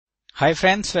Hi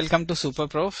friends, welcome to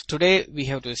SuperProfs. Today we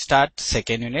have to start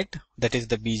second unit, that is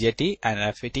the BJT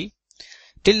and FET.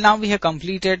 Till now we have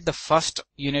completed the first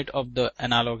unit of the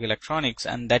analog electronics,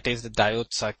 and that is the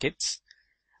diode circuits.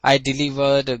 I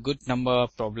delivered a good number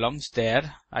of problems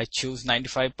there. I choose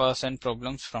 95%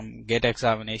 problems from GATE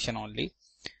examination only.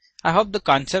 I hope the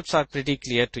concepts are pretty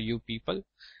clear to you people.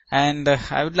 And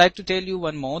I would like to tell you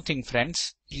one more thing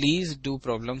friends. Please do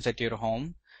problems at your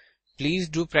home. Please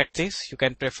do practice. You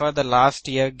can prefer the last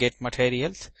year GATE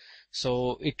materials.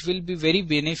 So it will be very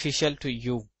beneficial to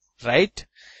you, right?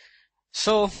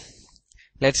 So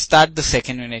let's start the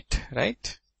second unit,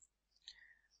 right?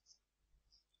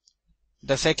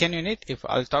 The second unit, if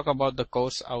I'll talk about the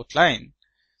course outline.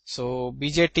 So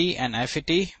BJT and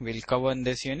FET will cover in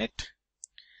this unit.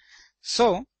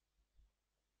 So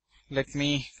let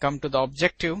me come to the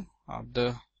objective of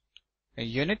the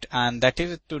unit, and that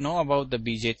is to know about the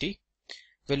BJT.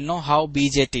 We'll know how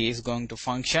BJT is going to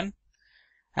function,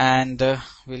 and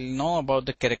we'll know about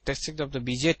the characteristics of the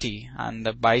BJT and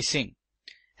the biasing,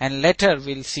 and later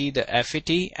we'll see the FET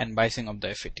and biasing of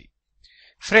the FET.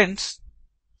 Friends,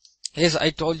 as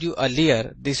I told you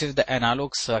earlier, this is the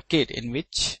analog circuit in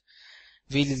which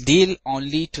we'll deal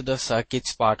only to the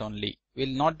circuits part only.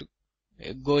 We'll not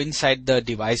go inside the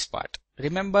device part.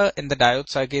 Remember, in the diode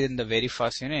circuit in the very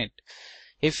first unit,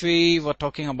 if we were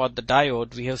talking about the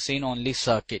diode, we have seen only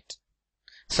circuit.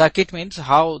 Circuit means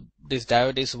how this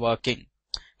diode is working.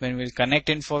 When we connect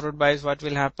in forward bias, what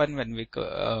will happen? When we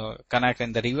connect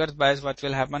in the reverse bias, what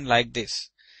will happen? Like this.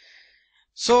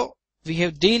 So we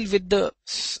have deal with the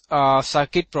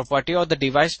circuit property or the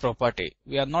device property.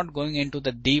 We are not going into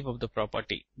the deep of the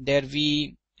property. There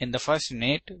in the first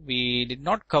unit, we did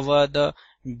not cover the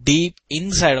deep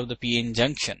inside of the PN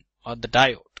junction or the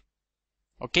diode.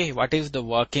 Okay, what is the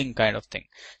working kind of thing.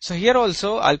 So here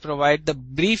also I'll provide the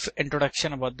brief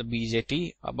introduction about the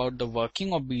BJT, about the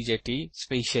working of BJT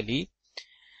specially,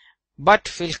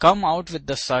 but we'll come out with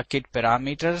the circuit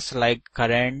parameters like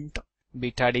current,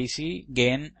 beta DC,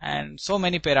 gain, and so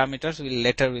many parameters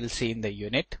we'll see in the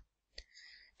unit.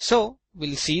 So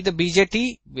we'll see the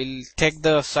BJT, we'll take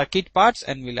the circuit parts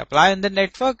and we'll apply in the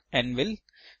network and we'll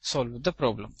solve the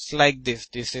problems like this.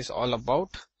 This is all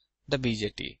about the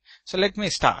BJT. So let me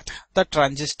start. The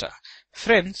transistor.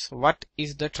 Friends, what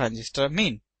is the transistor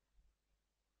mean?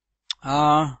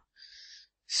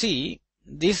 See,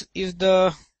 this is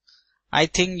the, I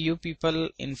think you people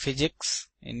in physics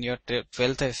in your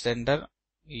 12th standard,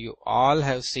 you all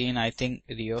have seen, I think,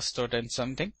 rheostat and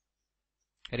something.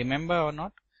 Remember or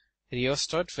not?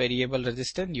 Rheostat, variable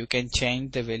resistance. You can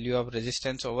change the value of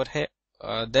resistance over here,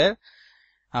 there.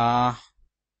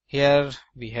 Here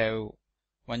we have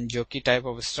one jockey type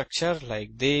of structure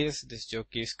like this. This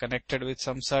jockey is connected with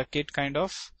some circuit kind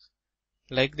of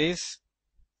like this.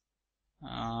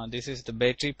 This is the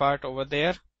battery part over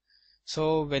there.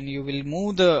 So when you will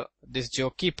move this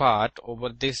jockey part over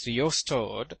this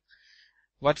rheostat,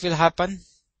 what will happen?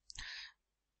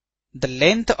 The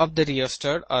length of the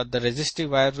rheostat or the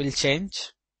resistive wire will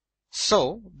change.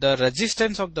 So the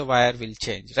resistance of the wire will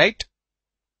change, right?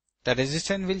 The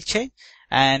resistance will change,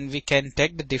 and we can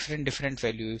take the different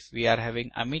value. If we are having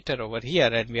ammeter over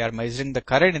here and we are measuring the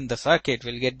current in the circuit,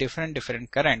 we'll get different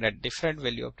current at different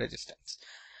value of resistance.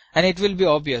 And it will be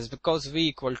obvious because V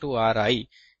equal to Ri.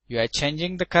 You are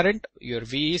changing the current, your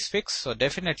V is fixed, so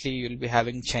definitely you will be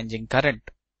having changing current.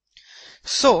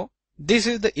 So this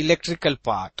is the electrical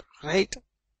part, right?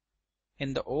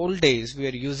 In the old days, we are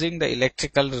using the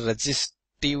electrical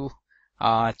resistive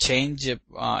change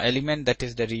element, that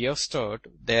is the rheostat.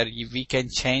 There we can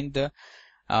change the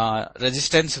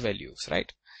resistance values,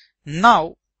 right?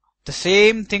 Now the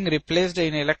same thing replaced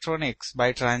in electronics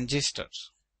by transistors.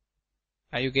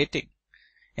 Are you getting?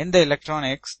 In the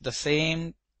electronics, the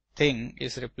same thing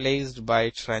is replaced by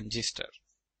transistor.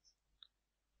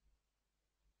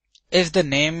 As the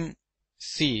name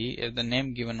as the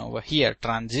name given over here,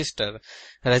 transistor,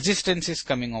 resistance is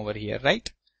coming over here,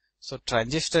 right? So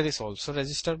transistor is also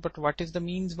resistor, but what is the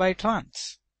means by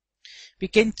trans? We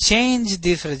can change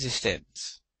this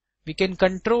resistance. We can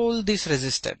control this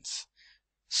resistance.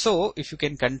 So if you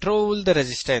can control the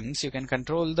resistance, you can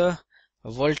control the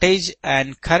voltage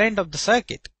and current of the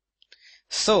circuit.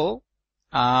 So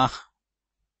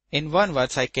in one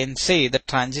words, I can say the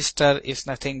transistor is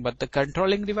nothing but the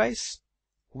controlling device.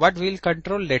 What we'll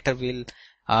control later, we'll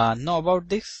know about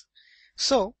this.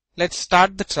 So let's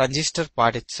start the transistor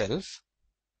part itself.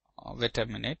 Wait a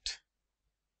minute.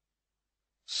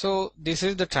 So this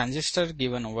is the transistor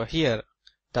given over here.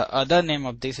 The other name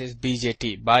of this is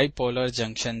BJT, bipolar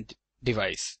junction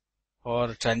device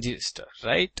or transistor,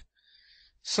 right?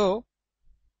 So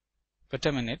But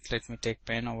a minute, let me take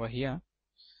pen over here.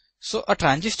 So a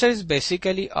transistor is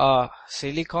basically a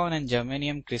silicon and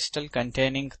germanium crystal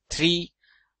containing three,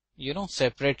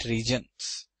 separate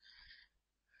regions.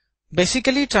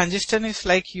 Basically, transistor is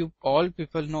like you all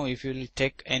people know. If you will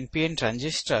take NPN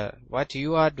transistor, what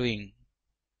you are doing,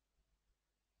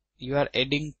 you are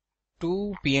adding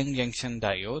two PN junction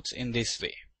diodes in this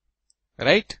way,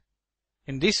 right?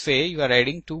 In this way, you are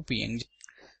adding two PN.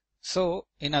 So,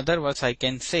 in other words, I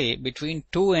can say between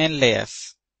two N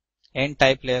layers,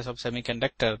 N-type layers of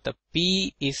semiconductor, the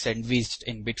P is sandwiched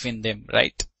in between them,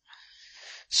 right?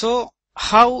 So,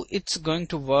 how it's going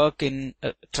to work in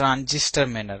a transistor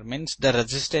manner means the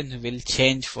resistance will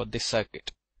change for this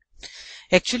circuit.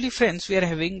 Actually, friends, we are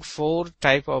having four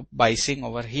type of biasing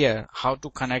over here, how to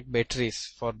connect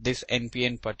batteries for this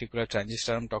NPN particular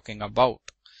transistor I'm talking about.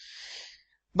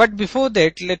 But before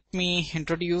that, let me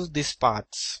introduce these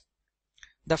parts.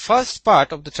 The first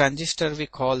part of the transistor we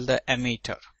call the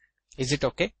emitter. Is it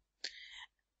okay?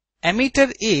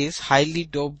 Emitter is highly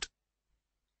doped.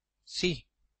 See,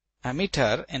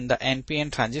 emitter in the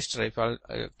NPN transistor, if I'll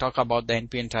talk about the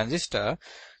NPN transistor,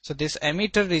 so this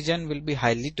emitter region will be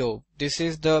highly doped. This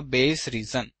is the base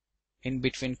region in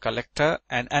between collector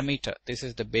and emitter. This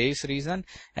is the base region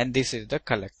and this is the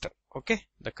collector. Okay,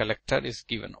 the collector is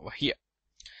given over here.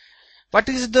 What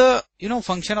is the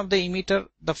function of the emitter?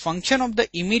 The function of the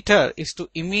emitter is to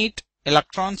emit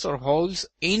electrons or holes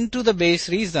into the base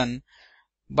region,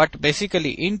 but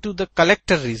basically into the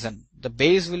collector region. The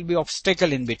base will be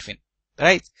obstacle in between,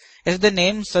 right? As the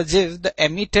name suggests, the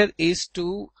emitter is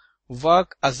to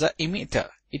work as a emitter.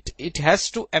 It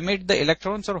has to emit the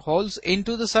electrons or holes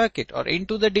into the circuit or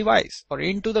into the device or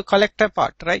into the collector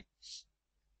part, right?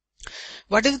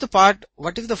 What is the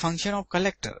function of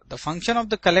collector? The function of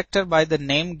the collector by the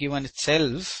name given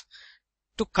itself,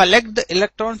 to collect the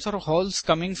electrons or holes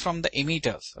coming from the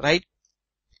emitters, right?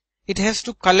 It has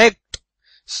to collect.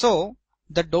 So,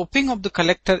 the doping of the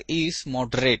collector is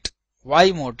moderate.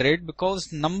 Why moderate?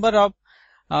 Because number of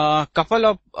couple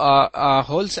of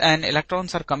holes and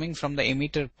electrons are coming from the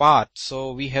emitter part.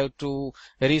 So, we have to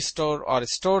restore or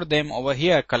store them over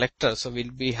here, collector. So,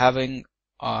 we'll be having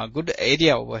a good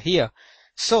area over here.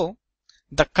 So,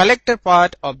 the collector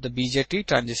part of the BJT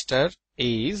transistor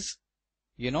is,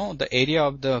 the area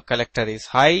of the collector is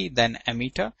high than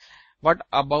emitter. What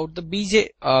about the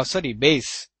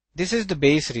base? This is the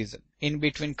base region. In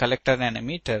between collector and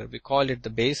emitter, we call it the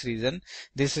base region.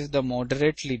 This is the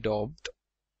moderately doped.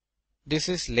 This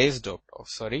is less doped.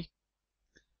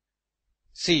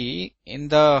 See, in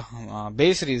the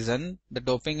base region, the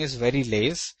doping is very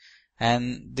less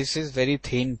and this is very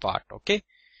thin part, okay?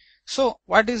 So,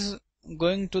 what is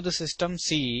going to the system?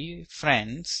 See,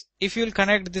 friends, if you will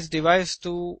connect this device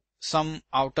to some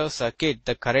outer circuit,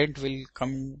 the current will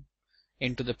come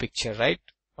into the picture, right?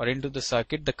 Or into the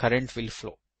circuit, the current will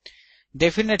flow.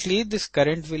 Definitely, this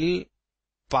current will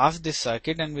pass this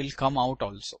circuit and will come out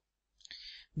also.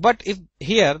 But if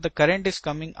here the current is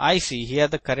coming IC, here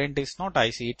the current is not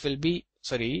IC, it will be,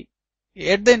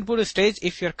 at the input stage,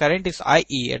 if your current is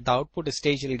IE, at the output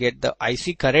stage, you'll get the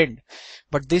IC current.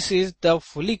 But this is the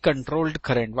fully controlled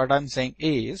current. What I'm saying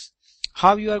is,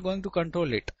 how you are going to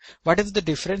control it? What is the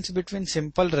difference between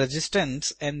simple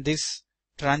resistance and this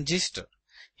transistor?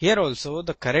 Here also,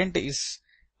 the current is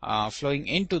flowing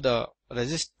into the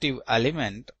resistive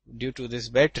element due to this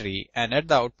battery, and at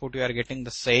the output, you are getting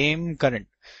the same current.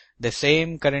 The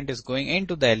same current is going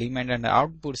into the element, and the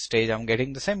output stage, I'm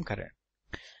getting the same current.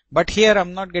 But here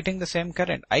I'm not getting the same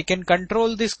current. I can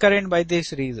control this current by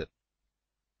this reason.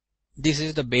 This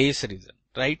is the base reason,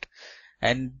 right?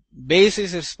 And base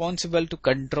is responsible to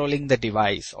controlling the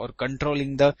device or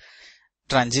controlling the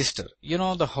transistor.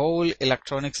 The whole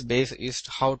electronics base is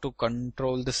how to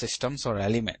control the systems or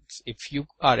elements. If you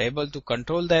are able to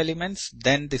control the elements,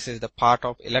 then this is the part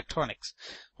of electronics,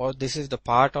 or this is the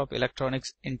part of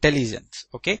electronics intelligence,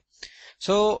 okay?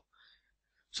 So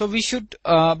we should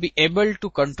be able to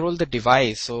control the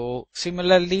device. So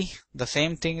similarly, the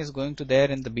same thing is going to there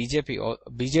in the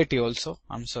BJT also.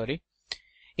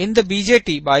 In the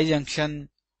BJT bijunction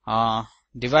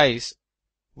device,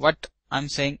 what I'm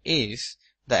saying is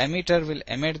the emitter will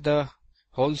emit the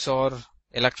holes or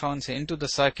electrons into the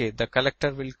circuit. The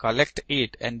collector will collect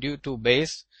it, and due to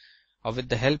base or with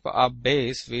the help of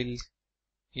base will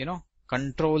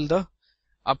control the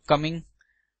upcoming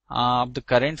of the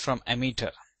current from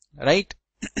emitter, right?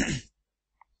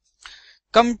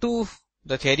 Come to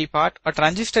the theory part. A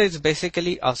transistor is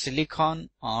basically a silicon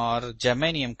or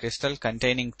germanium crystal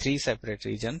containing three separate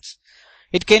regions.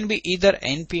 It can be either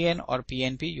NPN or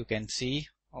PNP. You can see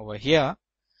over here.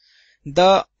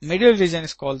 The middle region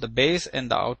is called the base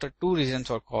and the outer two regions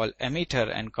are called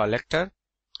emitter and collector.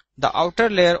 The outer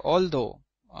layer, although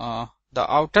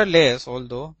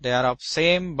they are of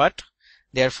same, but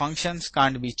their functions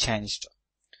can't be changed.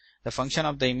 The function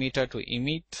of the emitter to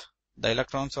emit the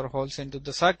electrons or holes into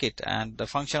the circuit, and the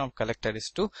function of collector is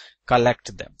to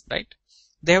collect them, right?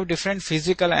 They have different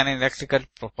physical and electrical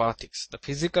properties. The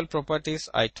physical properties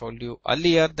I told you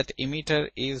earlier, that emitter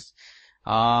is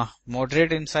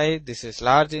moderate in size, this is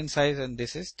large in size, and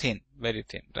this is thin, very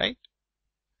thin, right?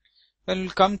 Well, we'll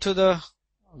come to the,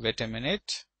 wait a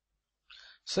minute.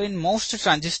 So in most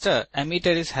transistor,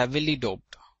 emitter is heavily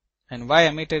doped. And why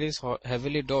emitter is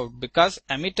heavily doped? Because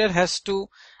emitter has to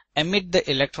emit the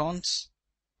electrons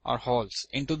or holes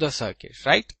into the circuit,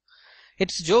 right?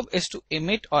 Its job is to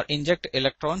emit or inject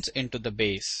electrons into the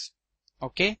base.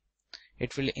 Okay?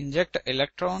 It will inject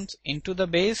electrons into the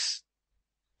base.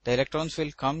 The electrons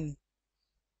will come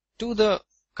to the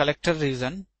collector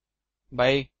region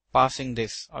by passing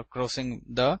this or crossing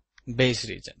the base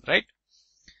region, right?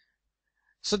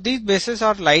 So these bases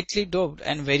are lightly doped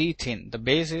and very thin. The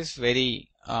base is very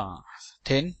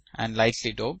thin and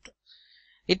lightly doped.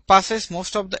 It passes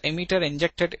most of the emitter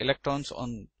injected electrons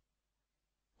on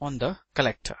the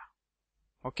collector.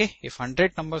 Okay, if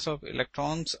 100 numbers of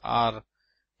electrons are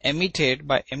emitted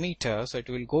by emitter, so it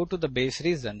will go to the base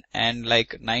region, and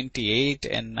like 98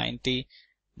 and 90,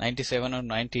 97 or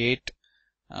 98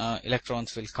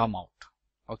 electrons will come out.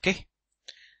 Okay.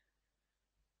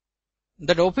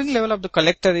 The doping level of the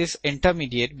collector is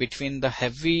intermediate between the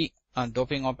heavy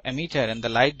doping of emitter and the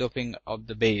light doping of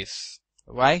the base.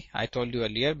 Why? I told you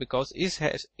earlier, because it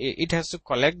has to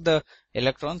collect the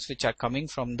electrons which are coming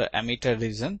from the emitter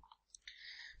region.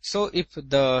 So if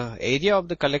the area of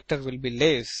the collector will be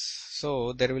less,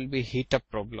 so there will be heat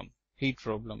problem,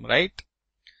 right?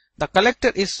 The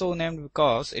collector is so named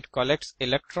because it collects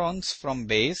electrons from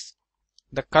base.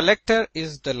 The collector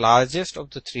is the largest of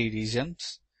the three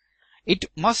regions. It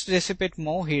must dissipate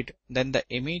more heat than the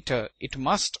emitter.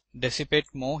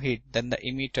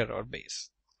 Or base.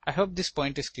 I hope this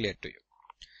point is clear to you.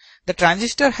 The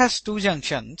transistor has two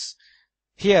junctions.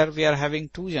 Here we are having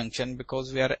two junctions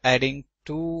because we are adding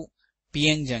two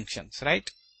PN junctions, right?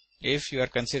 If you are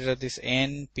consider this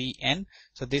N, P, N,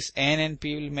 so this N and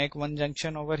P will make one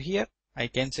junction over here. I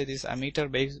can say this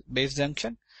emitter base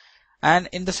junction. And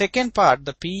in the second part,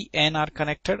 the P, N are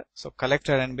connected. So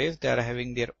collector and base, they are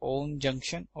having their own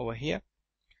junction over here.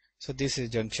 So this is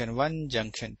junction 1,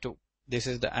 junction 2. This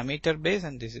is the emitter base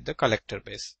and this is the collector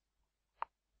base.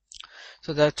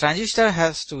 So the transistor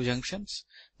has two junctions,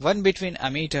 one between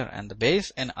emitter and the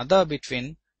base and other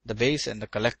between the base and the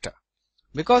collector.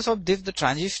 Because of this, the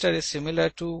transistor is similar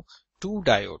to two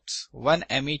diodes, one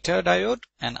emitter diode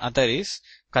and other is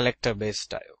collector base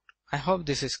diode. I hope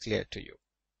this is clear to you.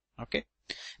 Okay,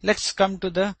 let's come to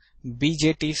the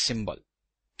BJT symbol.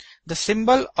 The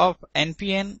symbol of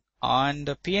NPN and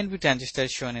the PNP transistor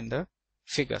is shown in the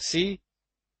figure. See,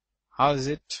 how is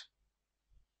it?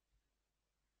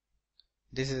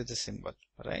 This is the symbol,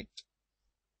 right?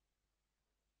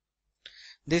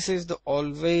 This is the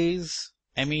always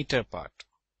emitter part.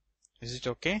 Is it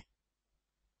okay?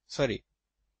 Sorry,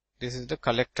 this is the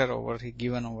collector over here,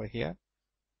 given over here.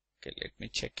 Okay, let me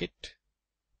check it.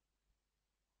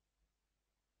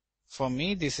 For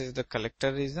me, this is the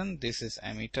collector region, this is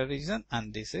emitter region,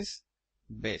 and this is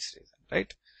base region,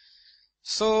 right?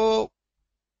 So,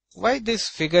 why this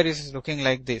figure is looking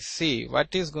like this? See,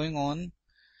 what is going on?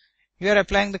 You are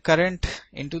applying the current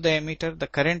into the emitter. The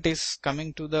current is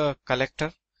coming to the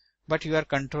collector, but you are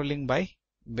controlling by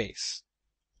base,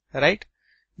 right?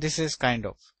 This is kind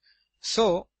of.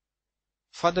 So,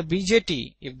 for the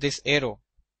BJT, if this arrow,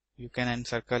 you can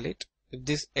encircle it. If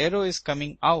this arrow is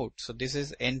coming out, so this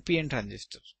is NPN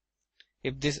transistor.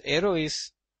 If this arrow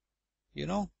is,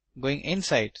 going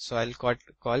inside, so I'll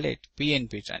call it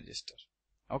PNP transistor.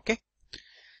 Okay.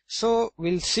 So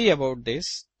we'll see about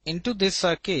this. Into this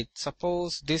circuit,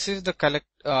 suppose this is the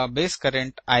base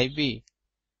current IB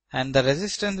and the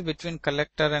resistance between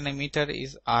collector and emitter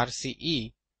is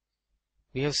RCE.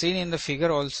 We have seen in the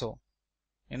figure also.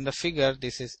 In the figure,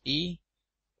 this is E,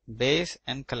 base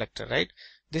and collector, right?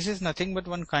 This is nothing but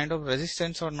one kind of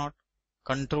resistance or not.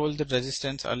 Control the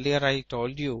resistance. Earlier I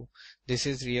told you this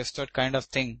is rheostat kind of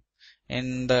thing.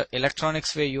 In the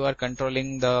electronics way, you are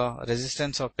controlling the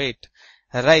resistance of it,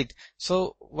 right?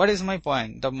 So what is my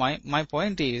point? My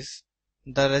point is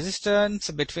the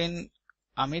resistance between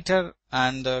emitter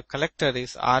and the collector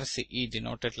is RCE,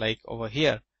 denoted like over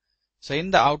here. So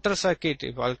in the outer circuit,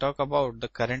 if I'll talk about, the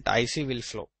current IC will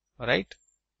flow, right?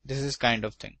 This is kind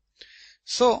of thing.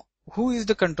 So who is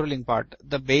the controlling part?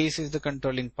 The base is the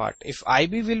controlling part. If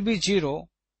IB will be 0,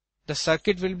 the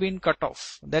circuit will be in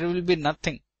cutoff. There will be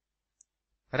nothing.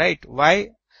 Right?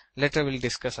 Why? Later we'll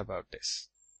discuss about this.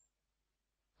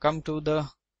 Come to the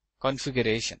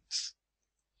configurations.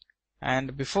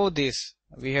 And before this,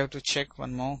 we have to check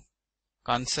one more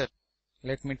concept.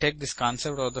 Let me take this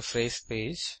concept of the phrase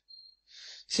page.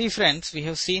 See friends, we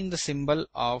have seen the symbol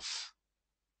of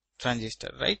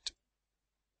transistor, right?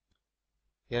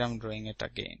 Here I'm drawing it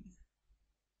again.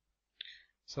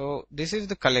 So this is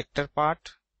the collector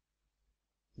part,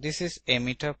 this is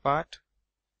emitter part,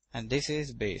 and this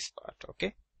is base part,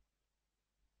 okay?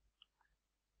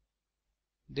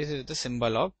 This is the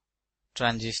symbol of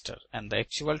transistor, and the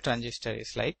actual transistor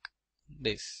is like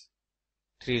this,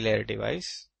 3-layer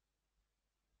device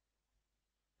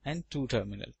and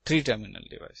 3-terminal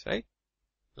device, right?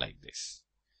 Like this.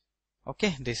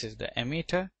 Okay, this is the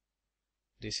emitter,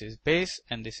 this is base,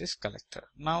 and this is collector.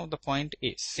 Now the point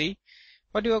is, see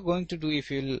what you are going to do if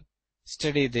you will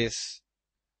study this.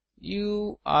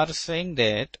 You are saying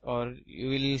that, or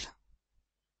you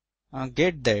will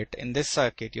get that in this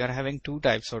circuit you are having two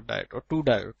types of diode or two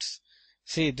diodes.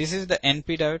 See, this is the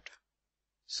NP diode.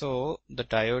 So the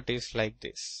diode is like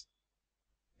this.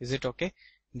 Is it okay?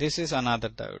 This is another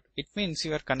diode. It means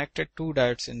you are connected two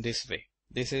diodes in this way.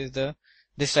 This is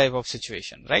this type of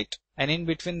situation, right? And in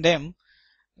between them,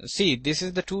 see, this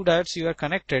is the two diodes you are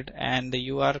connected, and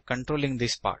you are controlling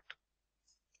this part,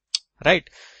 right?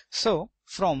 So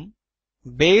from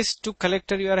base to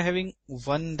collector you are having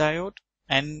one diode,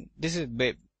 and this is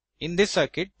in this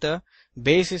circuit the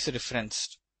base is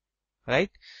referenced,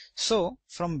 right? So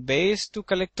from base to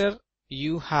collector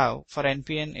you have, for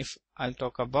NPN if I'll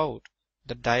talk about,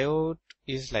 the diode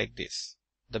is like this.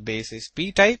 The base is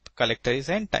P type, collector is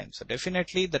N type. So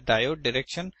definitely the diode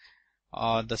direction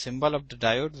or the symbol of the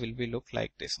diode will be look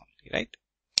like this only, right?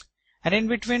 And in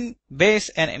between base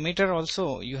and emitter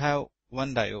also you have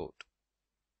one diode,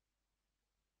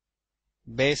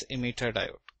 base emitter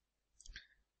diode.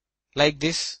 Like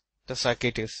this the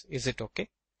circuit is it okay?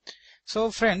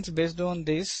 So friends, based on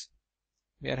this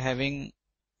we are having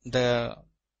the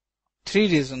three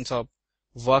reasons of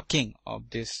working of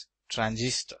this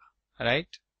transistor, right?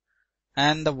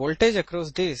 And the voltage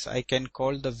across this I can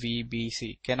call the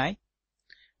VBC. Can I?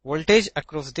 Voltage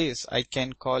across this I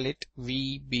can call it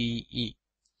VBE.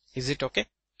 Is it okay?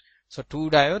 So two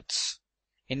diodes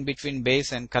in between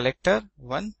base and collector,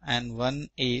 one, and one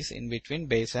is in between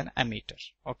base and emitter.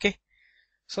 Okay.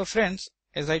 So friends,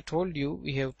 as I told you,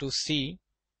 we have to see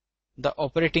the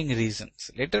operating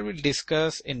reasons. Later we'll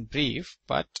discuss in brief,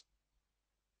 but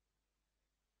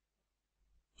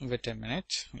wait a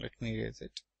minute, let me erase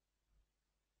it.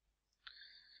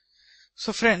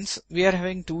 So friends, we are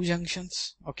having two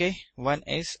junctions, okay? One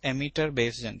is emitter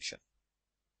base junction,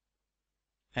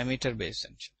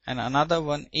 and another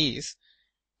one is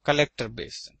collector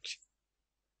base junction,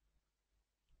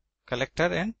 collector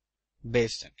and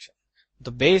base junction.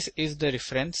 The base is the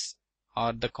reference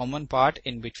or the common part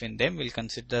in between them. We'll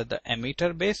consider the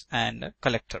emitter base and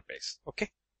collector base,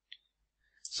 okay?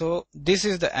 So this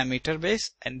is the emitter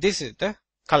base and this is the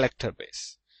collector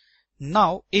base.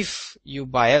 Now if you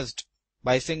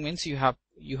biasing means you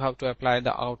have to apply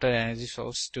the outer energy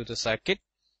source to the circuit.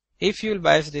 If you will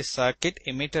bias this circuit,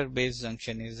 emitter base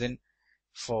junction is in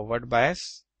forward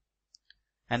bias,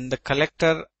 and the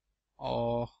collector,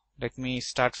 or let me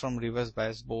start from reverse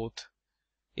bias, both.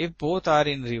 If both are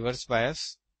in reverse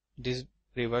bias, this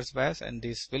reverse bias and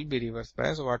this will be reverse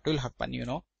bias, what will happen, you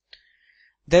know,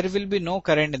 there will be no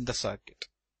current in the circuit.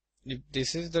 If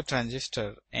this is the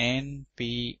transistor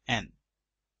NPN,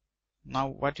 now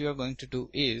what you are going to do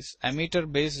is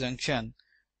emitter base junction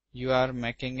you are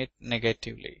making it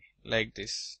negatively like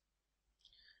this,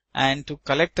 and to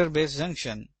collector base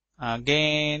junction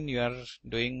again you are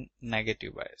doing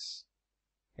negative bias.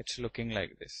 It's looking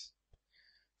like this.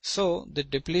 So the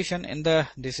depletion in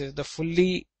this is the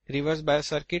fully reverse bias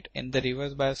circuit. In the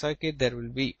reverse bias circuit there will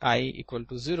be I equal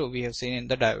to 0. We have seen in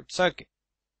the diode circuit,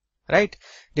 right?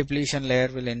 Depletion layer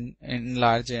will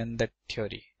enlarge in that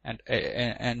theory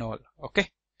and all, okay?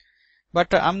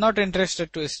 But I'm not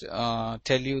interested to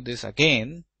tell you this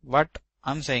again. What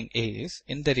I'm saying is,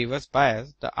 in the reverse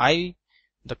bias,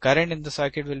 the current in the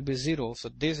circuit will be 0. So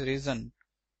this reason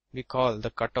we call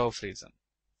the cutoff reason.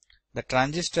 The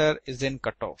transistor is in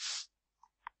cutoff.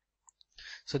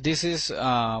 So this is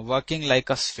working like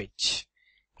a switch.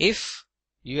 If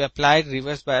you applied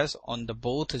reverse bias on the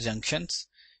both junctions,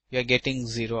 you are getting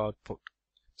 0 output.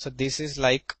 So this is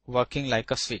like working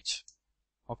like a switch.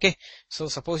 Okay, so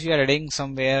suppose you are adding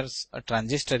somewhere a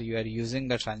transistor, you are using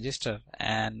the transistor,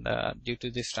 and due to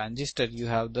this transistor you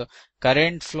have the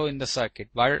current flow in the circuit,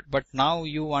 but now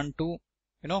you want to,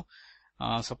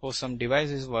 suppose some device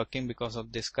is working because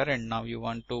of this current. Now you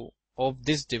want to off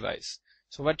this device.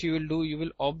 So what you will do, you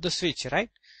will off the switch, right?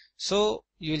 So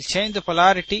you will change the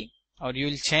polarity, or you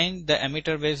will change the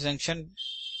emitter base junction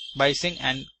biasing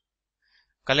and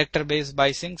collector base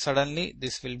biasing. Suddenly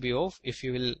this will be off if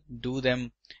you will do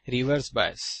them reverse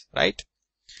bias, right?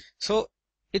 So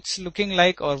it's looking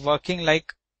like or working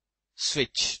like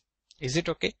switch. Is it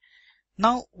okay?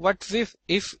 Now what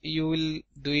if you will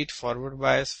do it forward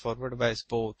bias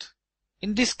both?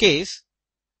 In this case,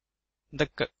 the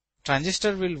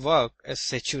transistor will work as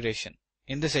saturation.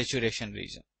 In the saturation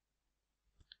region,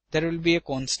 there will be a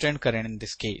constant current in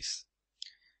this case.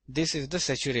 This is the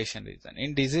saturation region.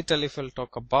 In digital, if I'll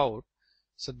talk about,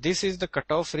 so this is the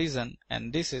cutoff region,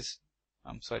 and this is,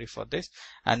 I'm sorry for this,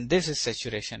 and this is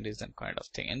saturation region kind of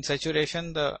thing. In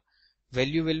saturation, the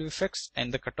value will be fixed,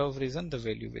 and the cutoff region, the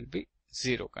value will be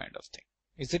 0 kind of thing.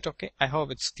 Is it okay? I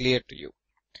hope it's clear to you.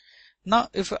 Now,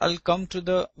 if I'll come to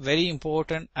the very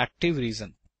important active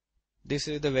region, this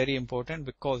is the very important,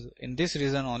 because in this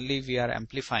region only we are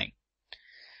amplifying.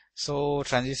 So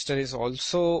transistor is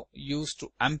also used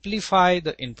to amplify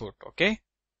the input. Okay,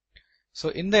 so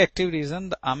in the active region,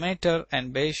 the emitter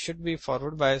and base should be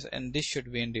forward bias, and this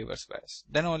should be in reverse bias.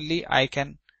 Then only I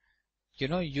can,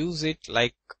 use it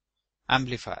like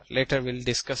amplifier. Later we'll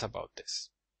discuss about this.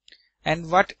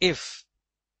 And what if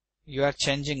you are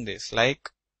changing this, like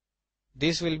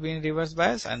this will be in reverse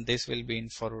bias and this will be in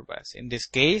forward bias? In this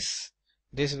case,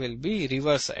 this will be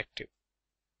reverse active.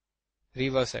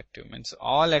 Reverse active means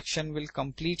all action will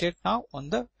complete it now on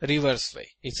the reverse way.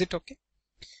 Is it okay?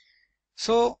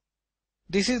 So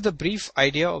this is the brief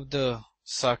idea of the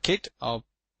circuit of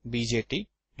BJT.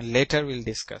 Later we'll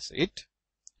discuss it.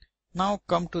 Now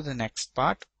come to the next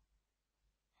part,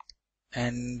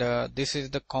 and this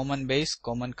is the common base,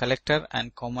 common collector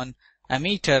and common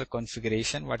emitter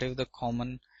configuration. What is the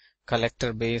common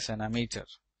collector, base and emitter?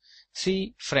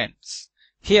 See friends,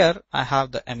 here I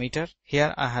have the emitter,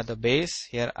 here I have the base,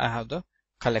 here I have the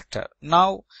collector.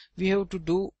 Now we have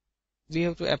to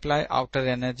apply outer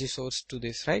energy source to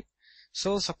this, right?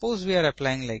 So suppose we are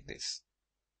applying like this.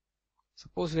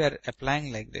 Suppose we are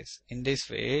applying like this. In this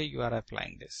way you are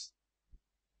applying this.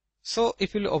 So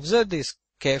if you observe this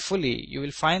carefully, you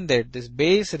will find that this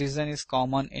base region is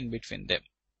common in between them.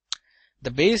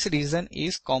 The base region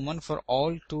is common for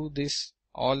these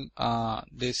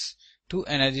two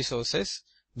energy sources,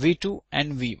 V2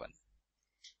 and V1.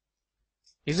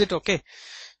 Is it okay?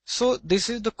 So this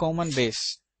is the common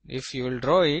base. If you will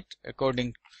draw it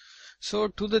according, so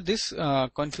to this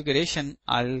configuration,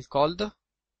 I'll call the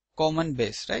common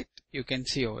base, right? You can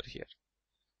see over here.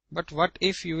 But what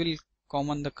if you will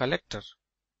common the collector?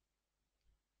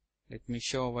 Let me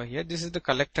show over here. This is the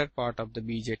collector part of the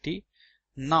BJT.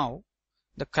 Now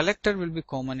the collector will be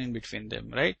common in between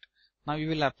them, right? Now you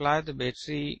will apply the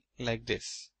battery like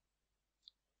this.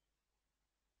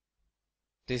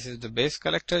 This is the base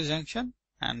collector junction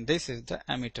and this is the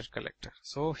emitter collector.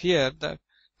 So here the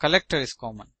collector is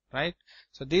common, right?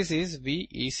 So this is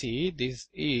VEC, this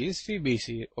is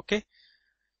VBC. Okay,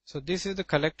 so this is the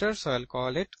collector, so I'll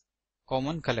call it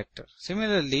common collector.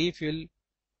 Similarly, if you'll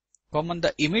common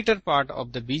the emitter part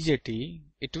of the BJT,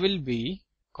 it will be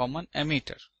common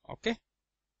emitter. Okay,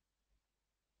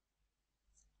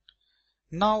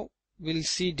 now we'll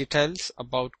see details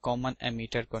about common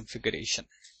emitter configuration.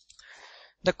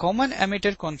 The common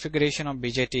emitter configuration of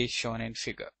BJT is shown in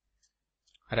figure,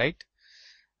 right?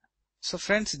 So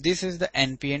friends, this is the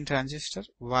NPN transistor.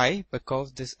 Why?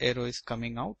 Because this arrow is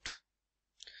coming out.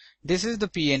 This is the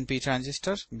PNP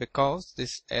transistor because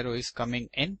this arrow is coming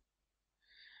in.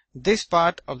 This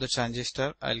part of the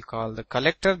transistor I'll call the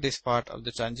collector, this part of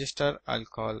the transistor I'll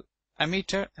call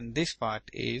emitter, and this part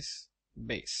is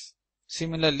base.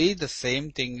 Similarly, the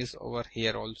same thing is over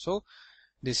here also.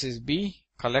 This is B,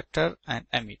 collector and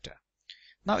emitter.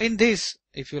 Now in this,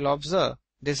 if you'll observe,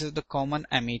 this is the common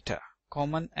emitter.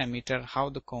 Common emitter, how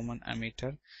the common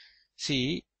emitter?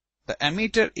 See, the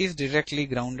emitter is directly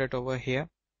grounded over here.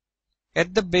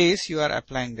 At the base, you are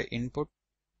applying the input.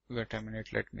 Wait a minute,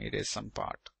 let me erase some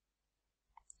part.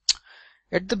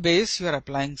 At the base, you are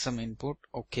applying some input.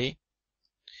 Okay.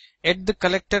 At the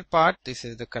collector part, this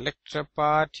is the collector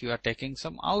part, you are taking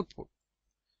some output.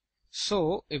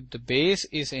 So, if the base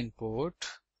is input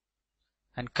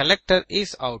and collector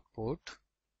is output,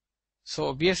 so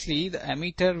obviously the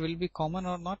emitter will be common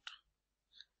or not?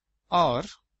 Or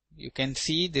you can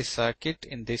see this circuit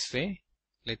in this way.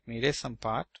 Let me erase some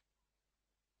part.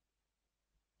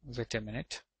 Wait a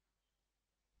minute.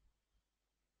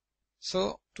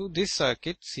 So to this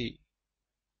circuit, see,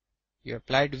 you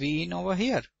applied V in over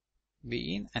here,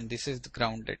 V in, and this is the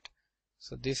grounded.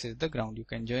 So this is the ground. You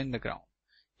can join the ground.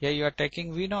 Here you are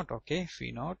taking V0, okay,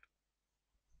 V0,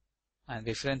 and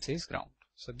reference is ground.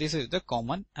 So this is the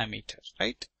common emitter,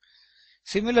 right?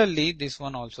 Similarly, this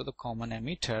one also the common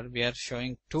emitter. We are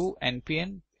showing two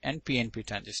NPN and PNP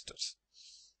transistors.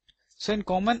 So in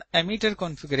common emitter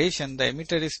configuration, the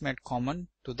emitter is made common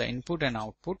to the input and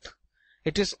output.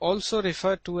 It is also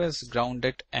referred to as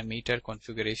grounded emitter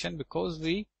configuration because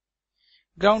we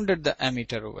grounded the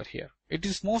emitter over here. It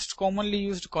is most commonly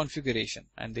used configuration,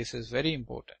 and this is very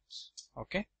important.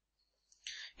 Okay.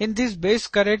 In this, base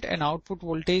current and output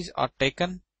voltage are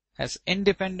taken as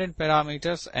independent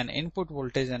parameters and input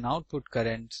voltage and output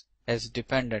currents as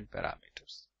dependent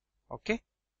parameters. Okay.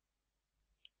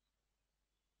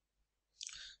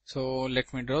 So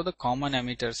let me draw the common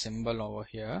emitter symbol over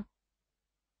here.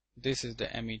 This is the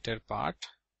emitter part,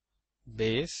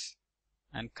 base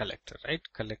and collector, right?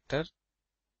 Collector,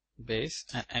 base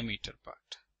and emitter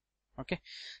part. Okay.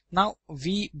 Now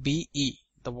VBE,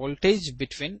 the voltage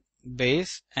between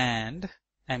base and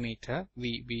emitter,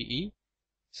 VBE,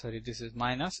 sorry, this is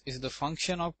minus, is the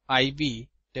function of IB.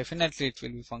 Definitely it will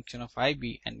be function of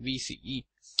IB and VCE.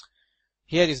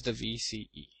 Here is the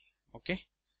VCE. Okay.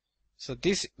 So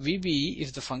this VBE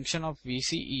is the function of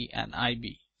VCE and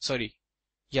IB. Sorry.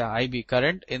 Yeah, IB,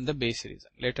 current in the base region.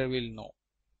 Later we'll know.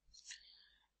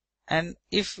 And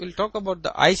if we'll talk about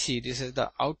the IC, this is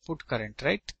the output current,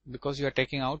 right? Because you are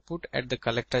taking output at the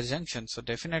collector junction. So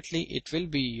definitely it will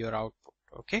be your output.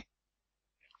 Okay.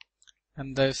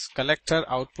 And this collector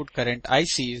output current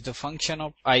IC is the function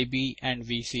of IB and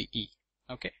VCE.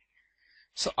 Okay.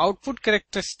 So output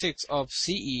characteristics of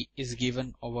CE is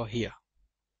given over here.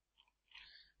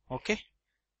 Okay.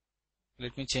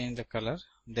 Let me change the color.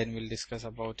 Then we'll discuss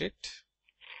about it.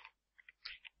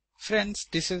 Friends,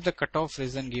 this is the cutoff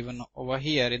region given over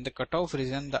here. In the cutoff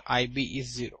region, the IB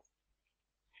is 0.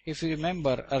 If you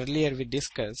remember earlier we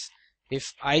discussed,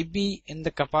 if IB in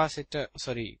the capacitor,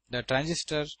 the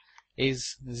transistor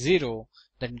is 0,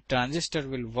 then transistor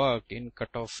will work in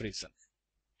cutoff region.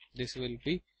 This will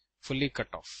be fully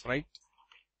cut off, right?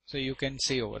 So you can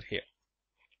see over here.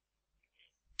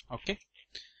 Okay.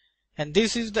 And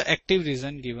this is the active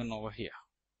region given over here.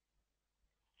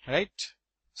 Right.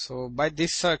 So by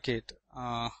this circuit,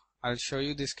 I'll show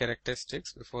you these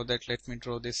characteristics. Before that, let me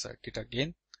draw this circuit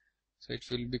again, so it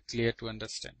will be clear to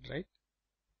understand, right?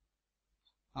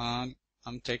 I'm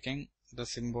taking the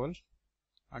symbol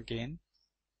again.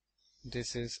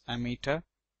 This is emitter,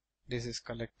 this is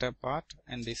collector part,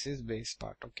 and this is base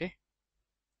part. Okay.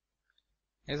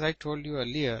 As I told you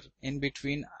earlier, in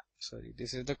between,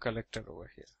 this is the collector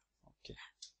over here. Okay.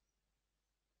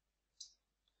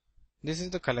 This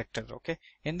is the collector. Okay.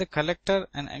 In the collector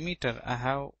and emitter, I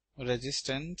have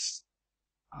resistance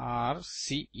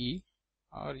RCE,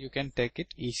 or you can take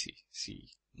it EC,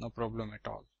 CE, no problem at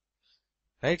all.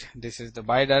 Right. This is the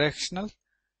bidirectional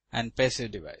and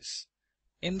passive device.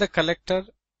 In the collector,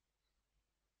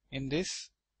 in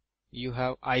this, you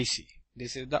have IC.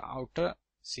 This is the outer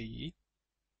CE.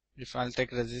 If I'll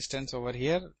take resistance over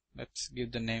here, let's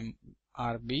give the name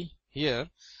RB here,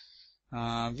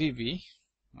 VB.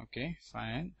 Okay,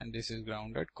 fine. And this is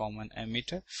grounded, common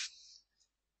emitter.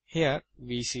 Here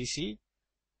VCC,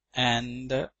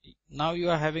 and now you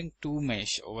are having two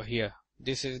mesh over here.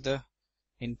 This is the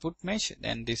input mesh,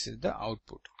 and this is the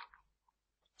output.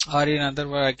 Or in other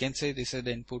words, I can say this is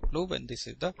the input loop and this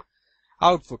is the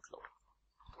output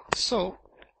loop. So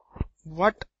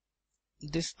what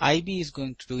this IB is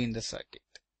going to do in the circuit,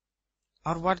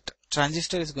 or what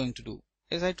transistor is going to do?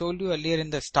 As I told you earlier, in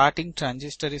the starting,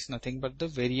 transistor is nothing but the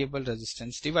variable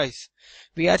resistance device.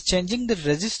 We are changing the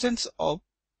resistance of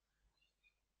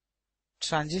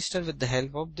transistor with the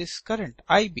help of this current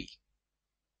IB,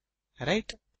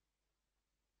 right?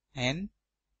 N,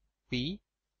 P,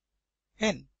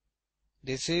 N.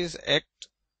 This is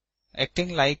acting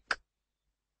like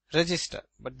resistor,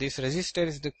 but this resistor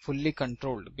is fully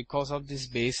controlled because of this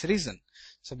base reason.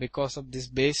 So because of this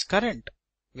base current,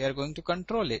 we are going to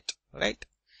control it, right?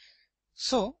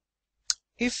 So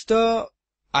if the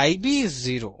IB is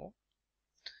 0,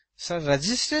 so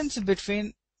resistance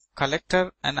between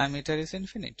collector and emitter is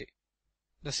infinity.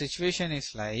 The situation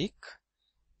is like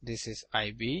this is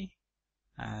IB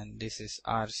and this is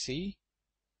RCE,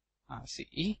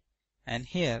 and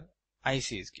here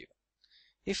IC is given.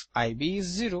 If IB is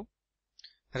 0,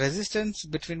 resistance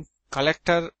between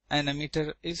collector and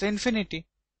emitter is infinity.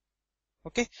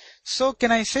 Okay. So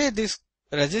can I say this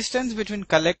resistance between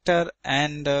collector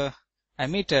and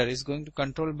emitter is going to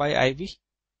control by IB?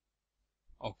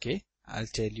 Okay, I'll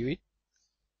tell you it.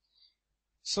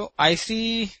 So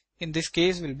IC in this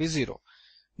case will be 0.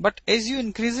 But as you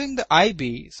increasing the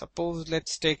IB, suppose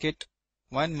let's take it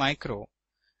 1 micro,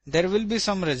 there will be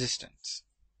some resistance.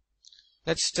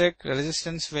 Let's take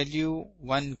resistance value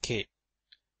 1K.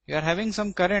 You are having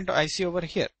some current IC over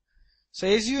here. So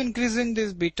as you increasing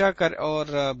this beta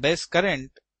or base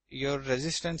current, your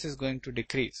resistance is going to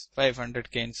decrease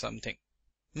 500K in something.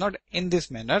 Not in this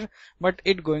manner, but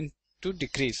it going to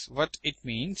decrease. What it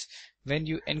means, when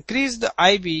you increase the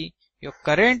IB, your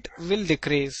current will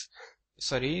decrease.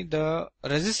 Sorry, the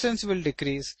resistance will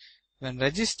decrease. When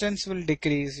resistance will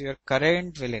decrease, your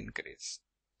current will increase.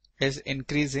 As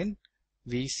increase in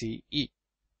VCE.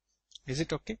 Is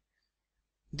it okay?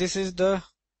 This is the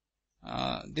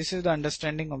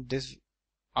understanding of this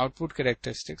output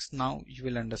characteristics. Now you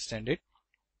will understand it.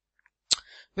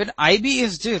 When IB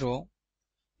is 0,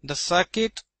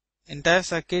 the entire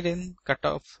circuit in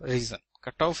cutoff region.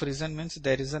 Cutoff region means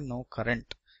there is no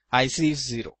current. IC is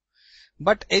 0.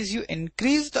 But as you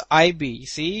increase the IB,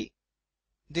 see,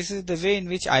 this is the way in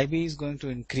which IB is going to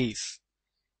increase.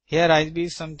 Here IB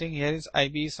is something, here is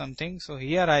IB is something. So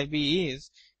here IB is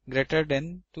greater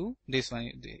than to this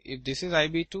one. If this is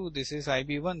IB2, this is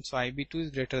IB1. So IB2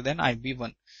 is greater than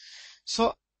IB1.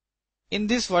 So in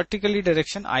this vertically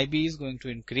direction, IB is going to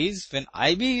increase. When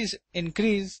IB is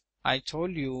increase, I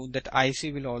told you that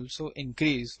IC will also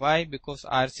increase. Why? Because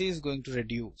RC is going to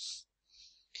reduce.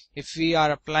 If we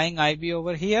are applying IB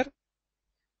over here,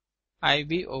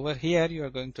 you are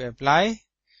going to apply.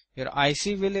 Your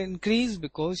IC will increase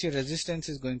because your resistance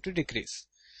is going to decrease.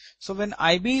 So when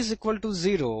IB is equal to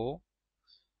 0,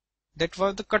 that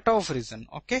was the cutoff region,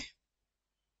 okay?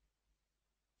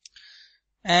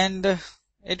 And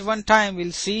at one time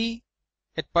we'll see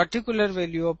at particular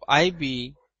value of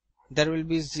IB, there will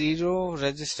be 0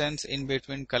 resistance in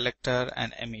between collector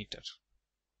and emitter.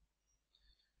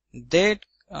 That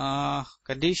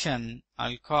condition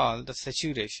I'll call the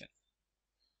saturation.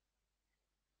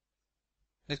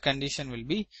 That condition will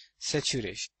be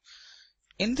saturation.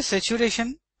 In the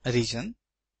saturation region,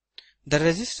 the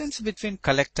resistance between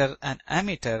collector and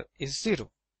emitter is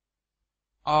 0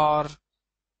 or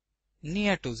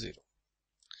near to 0.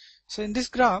 So in this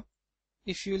graph,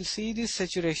 if you will see this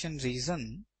saturation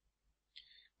region,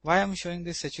 why I am showing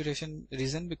this saturation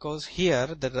region? Because here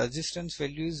the resistance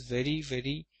value is very,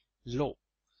 very low.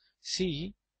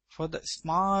 See, for the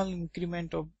small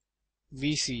increment of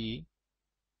VCE,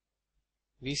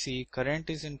 current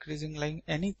is increasing like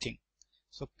anything.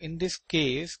 So in this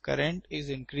case, current is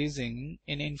increasing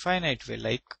in infinite way,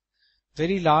 like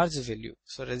very large value.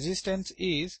 So resistance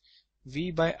is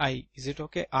V by I. Is it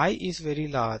okay? I is very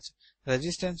large.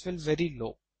 Resistance will very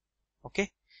low.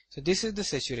 Okay. So this is the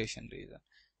saturation region.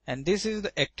 And this is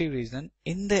the active region.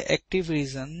 In the active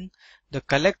region, the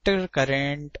collector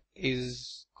current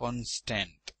is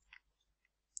constant.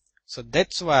 So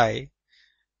that's why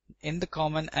in the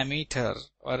common emitter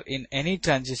or in any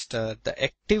transistor, the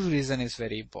active region is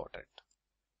very important.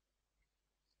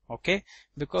 Okay,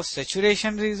 because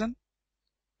saturation region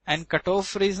and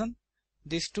cutoff region,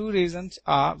 these two regions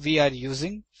we are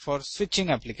using for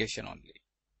switching application only.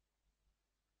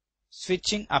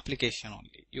 Switching application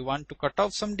only. You want to cut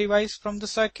off some device from the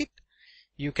circuit,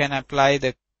 you can apply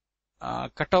the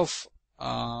cutoff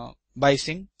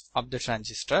biasing of the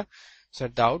transistor. So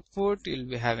at the output, you will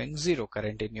be having 0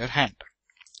 current in your hand.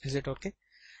 Is it okay?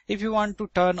 If you want to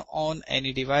turn on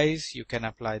any device, you can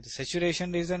apply the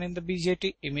saturation region in the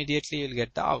BJT. Immediately you will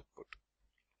get the output.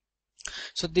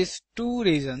 So these two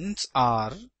regions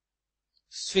are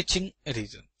switching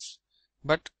regions.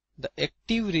 But the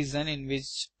active region in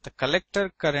which the collector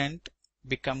current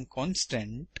become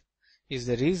constant is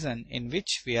the region in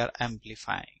which we are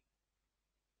amplifying.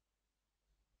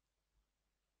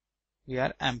 We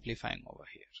are amplifying over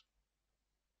here.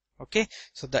 Okay,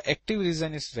 so the active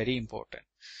region is very important.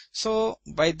 So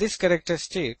by this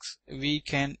characteristics, we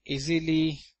can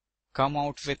easily come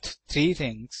out with 3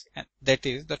 things, and that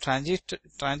is the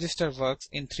transistor works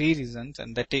in 3 regions,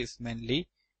 and that is mainly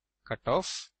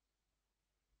cutoff.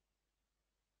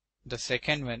 The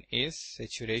second one is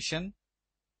saturation,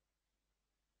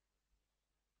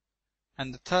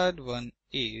 and the third one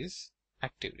is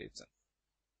active region.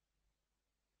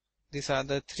 These are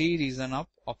the 3 regions of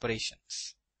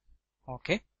operations.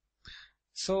 Okay,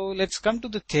 so let's come to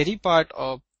the theory part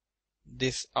of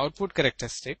this output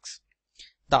characteristics.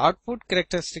 The output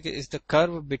characteristic is the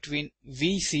curve between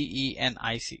VCE and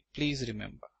IC. Please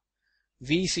remember,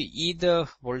 VCE the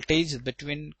voltage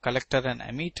between collector and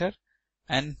emitter,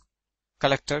 and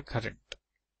collector current.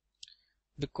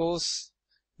 because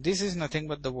this is nothing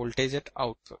but the voltage at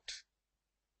output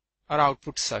or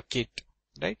output circuit,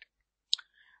 right?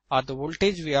 Or the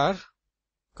voltage we are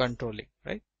controlling,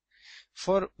 right?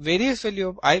 For various value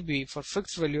of IB, for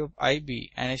fixed value of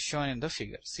IB, and as shown in the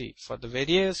figure. See, for the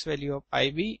various value of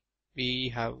IB, we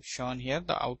have shown here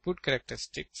the output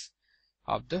characteristics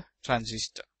of the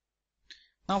transistor.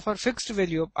 Now for fixed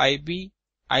value of IB,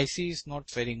 IC is not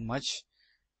varying much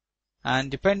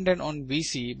and dependent on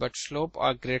VC, but slope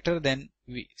are greater than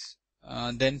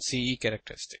CE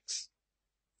characteristics.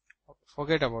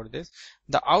 Forget about this.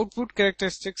 The output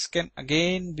characteristics can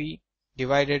again be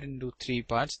divided into three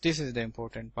parts. This is the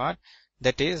important part,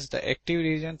 that is the active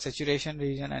region, saturation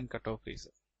region, and cutoff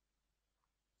region.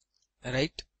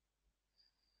 Right?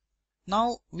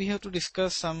 Now we have to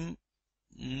discuss some,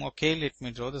 okay, let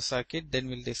me draw the circuit, then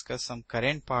we'll discuss some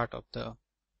current part of the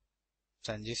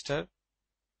transistor.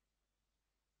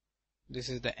 This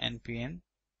is the NPN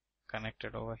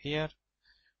connected over here.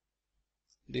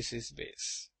 This is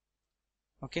base.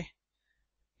 Okay.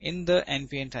 In the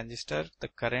NPN transistor, the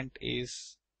current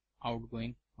is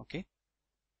outgoing, okay,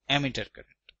 emitter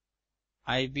current.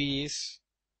 IB is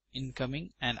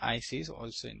incoming and IC is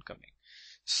also incoming.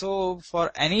 So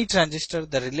for any transistor,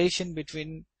 the relation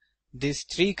between these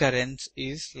three currents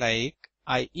is like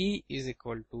IE is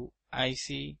equal to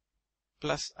IC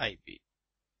plus IB.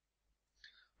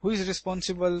 Who is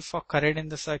responsible for current in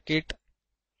the circuit?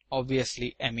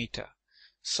 Obviously emitter.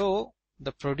 So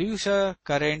the producer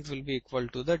current will be equal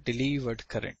to the delivered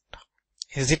current.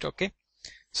 Is it okay?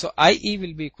 So IE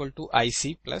will be equal to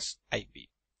IC plus IB.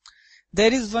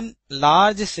 There is one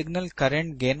large signal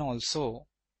current gain also.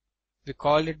 We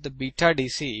call it the beta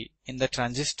DC in the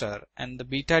transistor, and the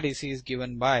beta DC is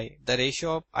given by the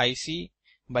ratio of IC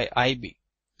by IB.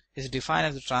 Is defined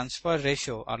as the transfer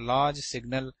ratio or large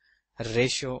signal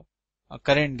ratio or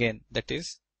current gain, that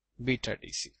is beta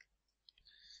DC.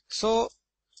 So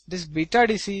this beta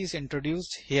DC is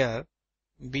introduced here.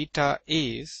 Beta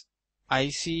is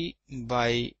IC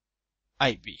by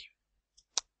IB.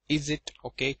 Is it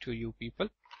okay to you people?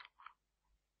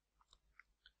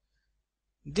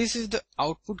 This is the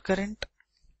output current.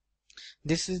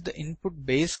 This is the input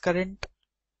base current.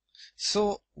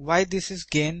 So why this is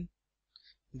gain?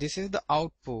 This is the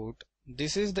output.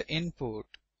 This is the input.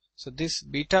 So this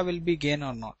beta will be gain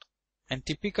or not? And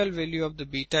typical value of the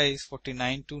beta is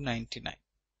 49 to 99.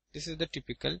 This is the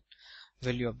typical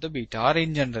value of the beta or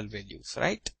in general values,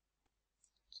 right?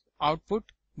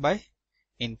 Output by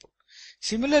input.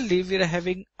 Similarly, we are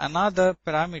having another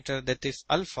parameter, that is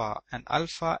alpha, and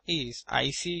alpha is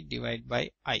IC divided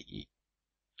by IE.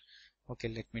 Okay,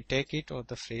 let me take it on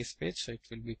the phrase page so it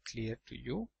will be clear to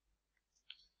you.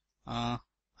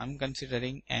 I'm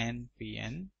considering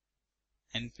NPN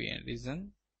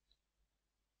region.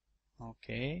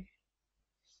 Okay.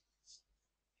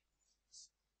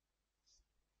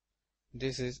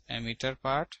 This is emitter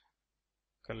part,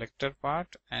 collector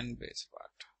part, and base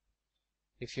part.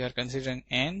 If you are considering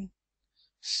N,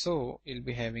 so you'll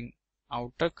be having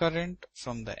outer current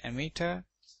from the emitter.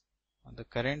 The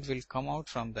current will come out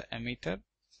from the emitter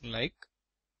like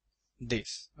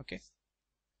this. Okay.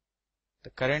 The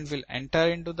current will enter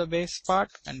into the base part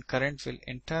and current will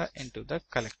enter into the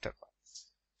collector part.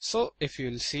 So if you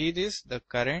will see this, the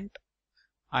current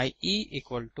IE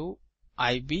equal to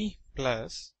IB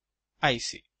plus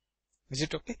IC. Is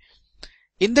it okay?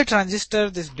 In the transistor,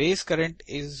 this base current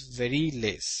is very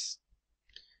less.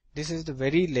 This is the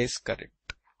very less current,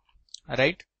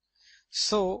 right?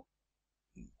 So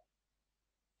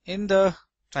in the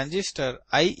transistor,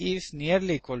 I is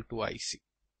nearly equal to IC.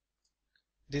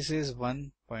 This is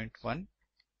 1.1.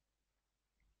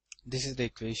 This is the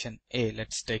equation A.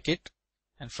 Let's take it.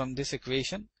 And from this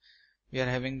equation, we are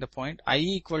having the point I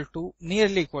equal to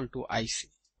nearly equal to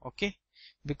IC. Okay.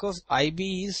 Because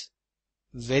IB is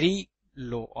very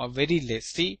low or very less.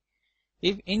 See,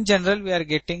 if in general we are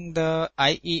getting the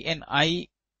IE and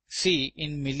IC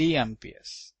in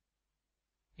milliamperes.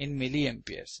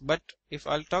 But if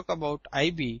I'll talk about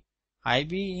IB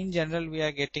in general we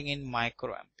are getting in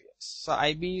microamperes. So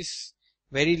IB is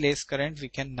very less current, we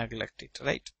can neglect it,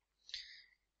 right?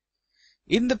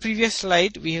 In the previous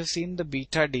slide, we have seen the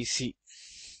beta DC.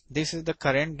 This is the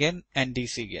current gain and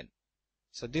DC gain.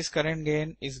 So this current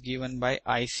gain is given by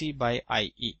IC by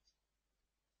IE.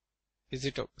 Is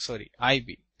it, sorry,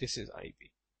 IB. This is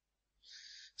IB.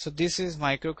 So this is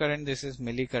microcurrent, this is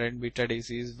millicurrent, beta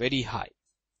DC is very high.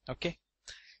 Okay.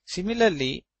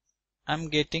 Similarly, I'm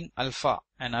getting alpha,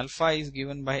 and alpha is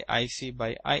given by IC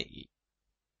by IE.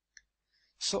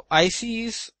 So IC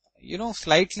is,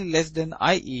 slightly less than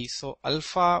IE, so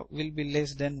alpha will be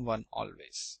less than 1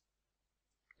 always.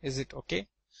 Is it okay?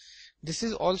 This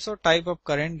is also type of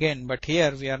current gain, but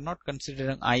here we are not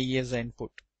considering IE as an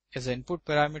input. As an input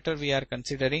parameter, we are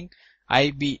considering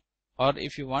IB, or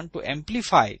if you want to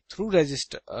amplify through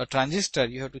transistor,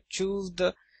 you have to choose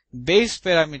the base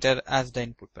parameter as the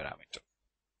input parameter.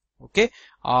 Okay,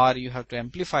 or you have to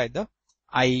amplify the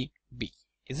IB.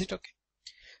 Is it okay?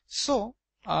 So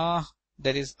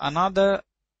there is another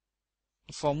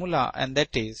formula, and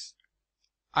that is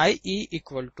IE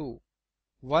equal to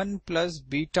 1 plus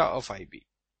beta of IB.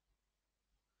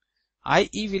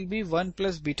 IE will be 1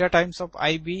 plus beta times of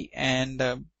IB,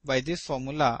 and by this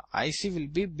formula IC will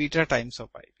be beta times of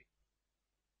IB.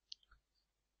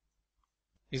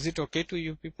 Is it okay to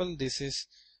you people? This is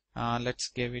let's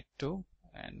give it 2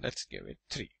 and let's give it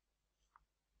 3.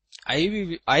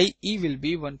 IE will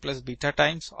be 1 plus beta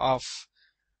times of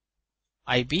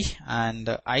IB, and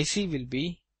IC will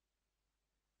be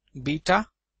beta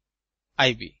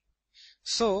IB.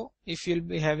 So if you'll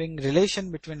be having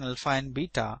relation between alpha and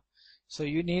beta, so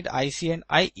you need IC and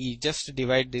IE, just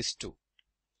divide these two.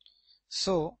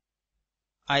 So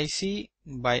IC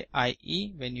by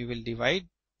IE, when you will divide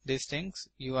these things,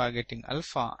 you are getting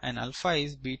alpha, and alpha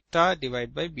is beta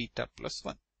divided by beta plus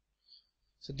 1.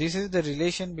 So this is the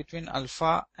relation between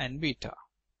alpha and beta.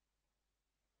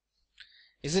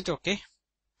 Is it okay?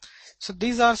 So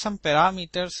these are some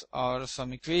parameters or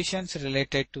some equations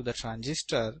related to the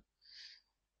transistor.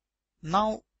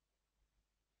 Now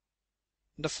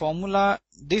the formula,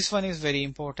 this one is very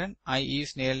important. IE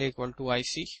is nearly equal to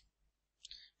IC,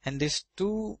 and these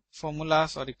two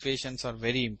formulas or equations are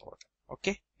very important.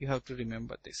 Okay, you have to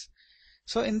remember this.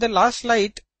 So in the last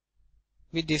slide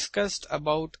we discussed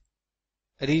about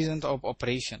regions of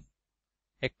operation: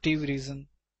 active region,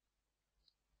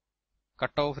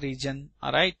 cutoff region,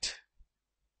 alright,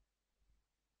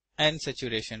 and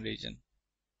saturation region.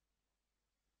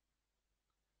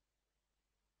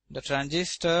 The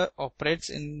transistor operates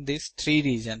in these three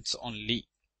regions only,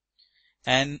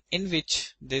 and in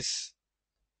which this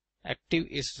active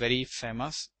is very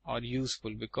famous or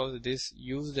useful because it is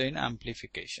used in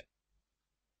amplification,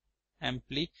 and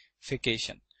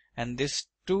these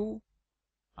two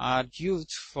are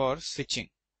used for switching.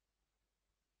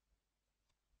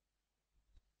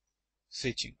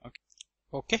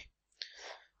 Okay.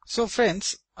 So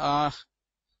friends,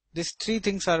 these three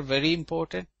things are very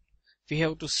important. We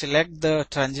have to select the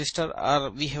transistor,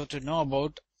 or we have to know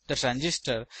about the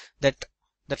transistor, that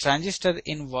the transistor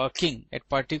in working at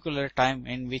particular time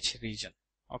in which region.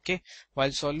 Okay,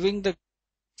 while solving the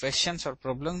questions or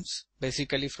problems,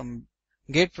 basically from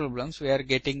gate problems, we are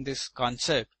getting this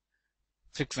concept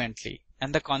frequently,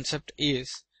 and the concept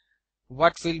is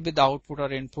what will be the output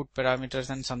or input parameters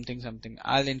and something.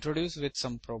 I'll introduce with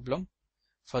some problem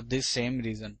for this same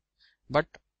reason, but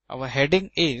our heading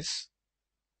is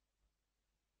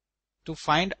to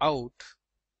find out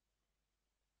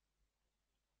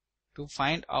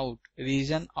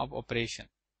region of operation.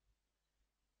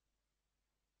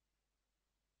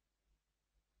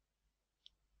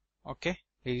 Okay,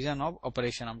 region of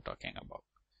operation I'm talking about.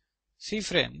 See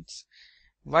friends,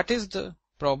 what is the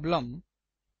problem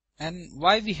and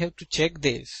why we have to check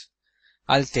this?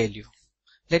 I'll tell you.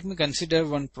 Let me consider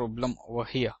one problem over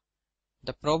here.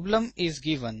 The problem is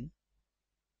given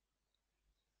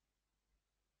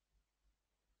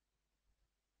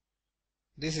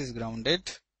this is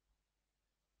grounded.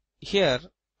 Here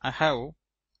I have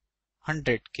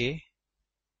 100k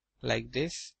like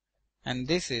this, and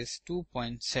this is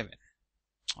 2.7.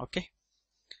 Okay,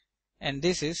 and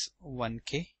this is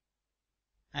 1k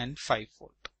and 5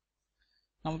 volt.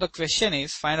 Now the question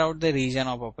is, find out the region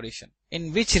of operation.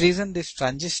 In which region this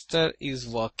transistor is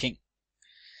working?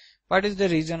 What is the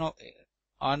region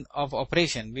of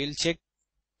operation? We'll check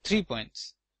 3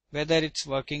 points: whether it's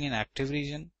working in active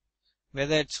region,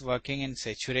 whether it's working in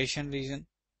saturation region,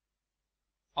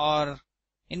 or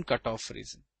in cutoff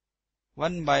region.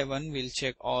 One by one we'll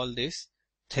check all these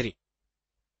three.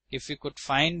 If we could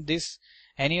find this,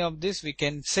 any of this, we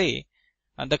can say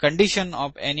the condition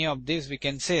of any of this, we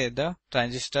can say the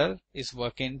transistor is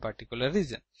working in particular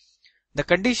region. The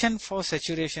condition for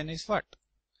saturation is what?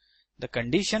 The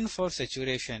condition for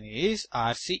saturation is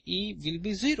RCE will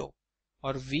be 0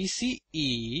 or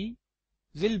VCE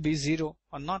will be 0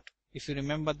 or not. If you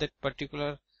remember that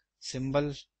particular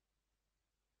symbol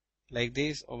like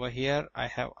this, over here I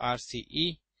have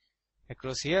RCE,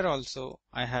 across here also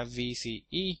I have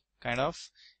VCE, kind of.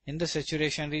 In the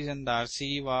saturation region the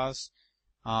RCE was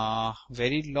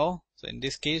very low, so in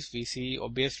this case VCE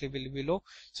obviously will be low.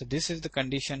 So this is the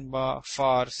condition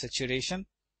for saturation.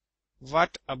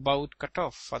 What about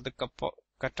cutoff? For the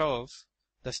cutoff,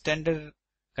 the standard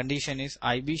Condition is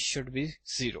IB should be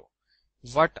 0.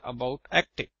 What about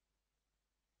active?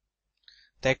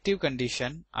 The active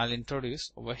condition I'll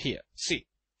introduce over here. See,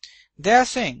 they are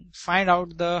saying find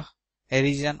out the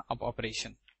region of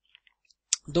operation.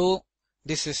 Though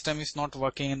this system is not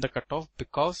working in the cutoff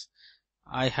because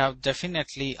I have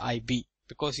definitely IB,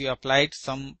 because you applied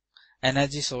some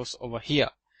energy source over here,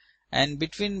 and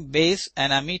between base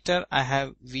and emitter I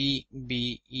have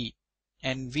VBE,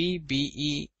 and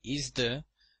VBE is the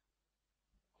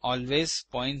always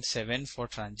 0.7 for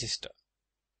transistor.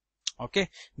 Okay,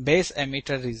 base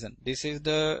emitter region, this is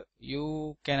the,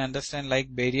 you can understand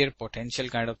like barrier potential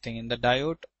kind of thing. In the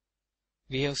diode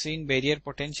we have seen barrier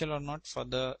potential or not. For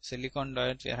the silicon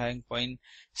diode we are having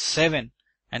 0.7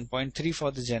 and 0.3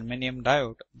 for the germanium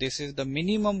diode. This is the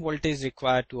minimum voltage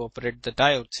required to operate the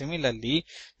diode. Similarly,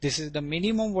 this is the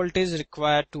minimum voltage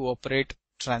required to operate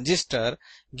transistor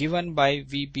given by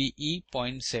VBE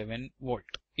 0.7 volt.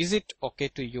 Is it okay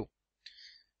to you?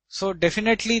 So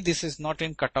definitely this is not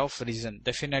in cutoff region.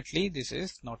 Definitely this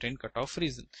is not in cutoff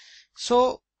region.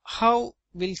 So how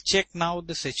we'll check now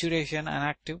the saturation and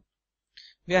active?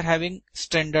 We are having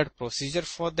standard procedure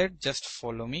for that. Just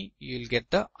follow me, you will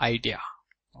get the idea.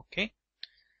 Okay,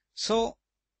 so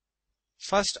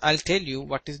first I'll tell you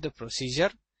what is the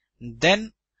procedure,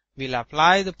 then we'll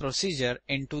apply the procedure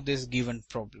into this given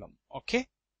problem. Okay,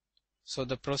 so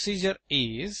the procedure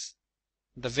is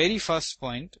the very first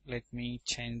point. Let me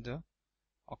change the,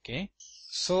 okay,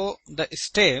 so the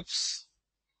steps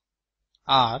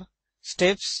are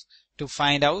steps to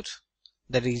find out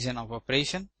the region of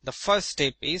operation. The first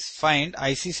step is find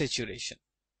IC saturation.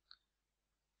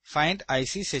 Find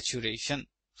IC saturation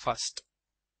first.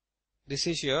 This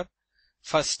is your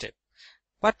first step.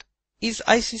 But is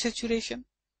IC saturation?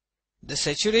 The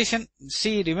saturation,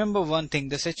 see, remember one thing,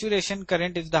 the saturation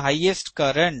current is the highest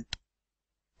current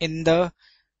in the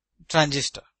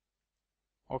transistor.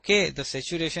 Okay, the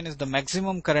saturation is the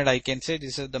maximum current, I can say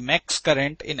this is the max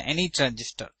current in any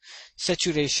transistor.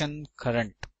 Saturation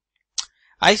current.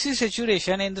 IC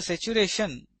saturation, in the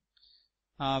saturation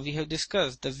we have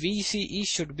discussed the VCE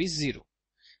should be 0.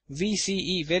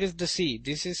 VCE, where is the C?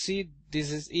 This is C, this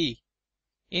is E.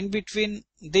 In between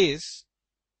this,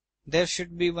 there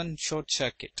should be one short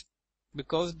circuit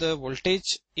because the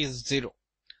voltage is 0.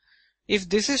 If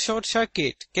this is short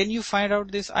circuit, can you find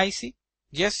out this IC?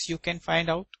 Yes, you can find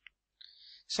out.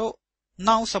 So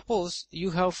now suppose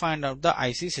you have found out the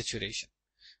IC saturation.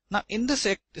 Now in the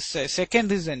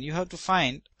second reason, you have to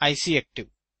find IC active.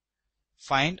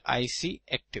 Find IC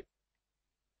active.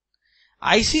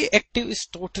 IC active is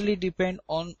totally depend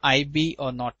on IB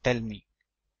or not, tell me.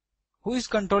 Who is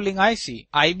controlling IC?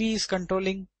 IB is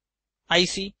controlling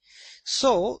IC.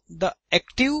 So the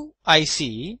active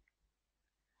IC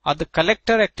or the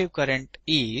collector active current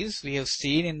is, we have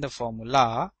seen in the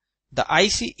formula, the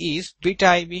IC is beta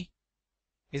IB.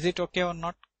 Is it okay or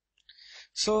not?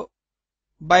 So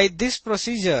by this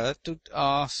procedure to,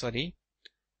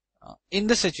 in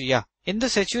the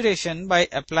saturation by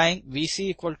applying VC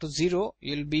equal to 0,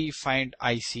 you'll be find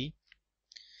IC.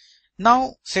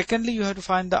 Now secondly, you have to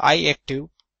find the I active.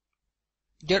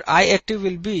 Your I active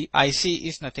will be, IC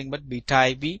is nothing but beta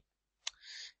IB.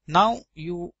 Now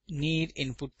you need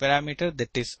input parameter,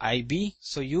 that is IB.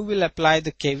 So you will apply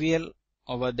the KVL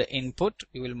over the input.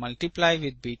 You will multiply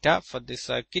with beta. For this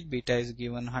circuit, beta is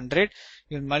given 100.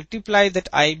 You will multiply that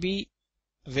IB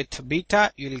with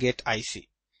beta, you will get IC.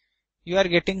 You are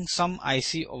getting some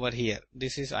IC over here.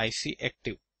 This is IC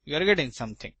active. You are getting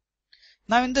something.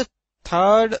 Now in the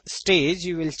third stage,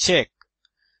 you will check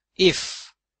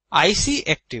if IC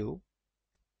active,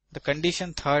 the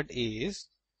condition third is,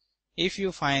 if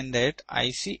you find that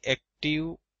IC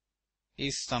active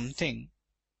is something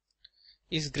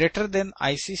is greater than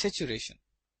IC saturation.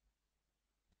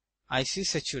 IC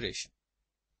saturation.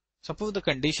 Suppose the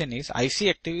condition is IC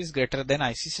active is greater than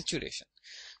IC saturation.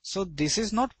 So this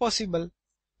is not possible.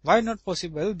 Why not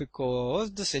possible?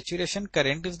 Because the saturation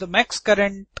current is the max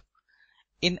current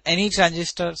in any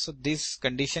transistor. So this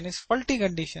condition is faulty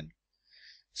condition.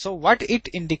 So what it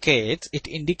indicates? It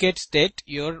indicates that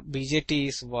your BJT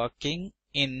is working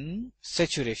in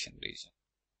saturation region.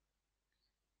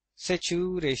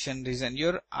 Saturation region.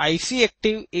 Your IC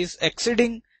active is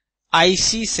exceeding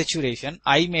IC saturation,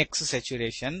 I max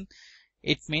saturation.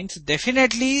 It means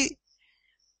definitely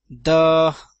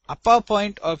the upper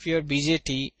point of your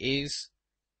BJT is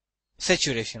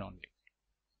saturation only.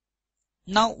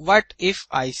 Now what if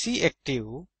IC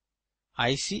active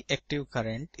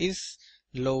current is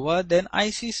lower than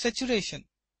IC saturation?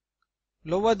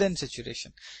 Lower than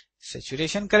saturation.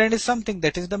 Saturation current is something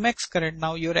that is the max current.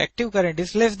 Now your active current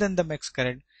is less than the max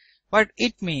current. What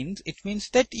it means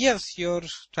that yes, your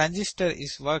transistor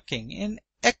is working in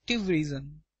active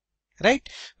region, right?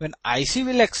 When IC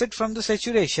will exit from the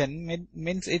saturation,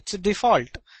 means it's a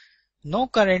default. No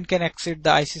current can exit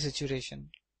the IC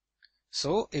saturation.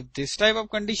 So if this type of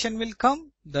condition will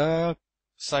come, the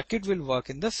circuit will work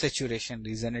in the saturation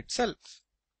region itself.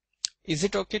 Is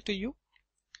it okay to you?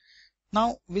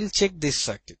 Now we'll check this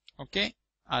circuit. Okay,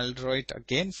 I'll draw it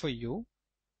again for you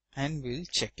and we'll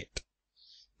check it.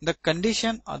 The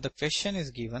condition or the question is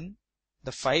given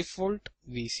the 5 volt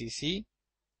VCC,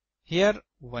 here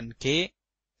 1K,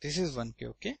 this is 1K,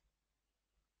 okay.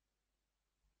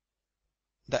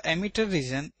 The emitter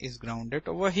region is grounded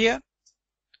over here.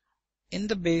 In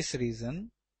the base region,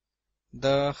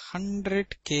 the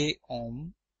 100K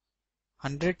ohm,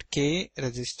 100K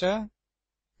resistor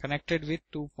connected with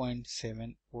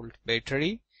 2.7 volt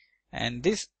battery, and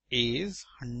this is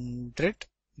 100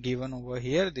 given over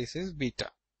here, this is beta.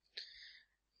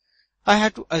 I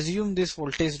have to assume this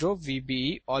voltage drop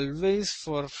VBE always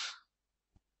for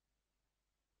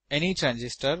any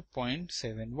transistor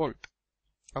 0.7 volt.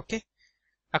 Okay.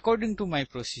 According to my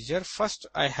procedure, first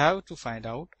I have to find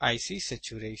out IC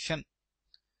saturation.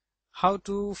 How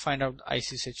to find out IC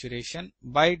saturation?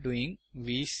 By doing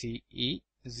VCE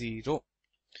 0.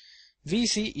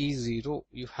 VCE 0,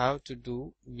 you have to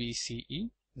do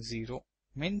VCE 0.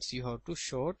 Means you have to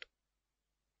short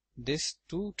these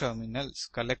two terminals,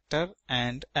 collector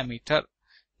and emitter.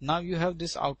 Now you have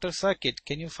this outer circuit.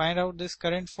 Can you find out this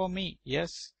current for me?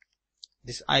 Yes.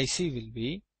 This IC will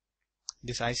be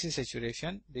this IC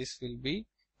saturation. This will be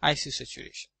IC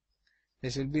saturation.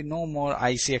 This will be no more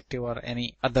IC active or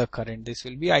any other current. This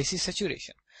will be IC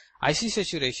saturation. IC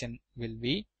saturation will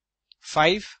be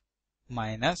 5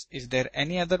 minus, is there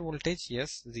any other voltage?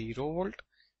 Yes, 0 volt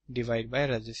divided by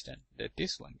resistance, that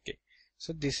is 1K.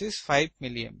 So this is 5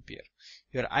 milliampere.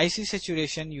 Your IC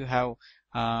saturation you have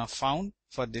found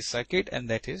for this circuit, and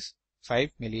that is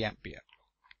 5 milliampere.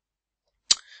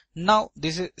 Now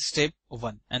this is step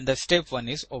 1, and the step 1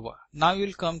 is over. Now you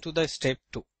will come to the step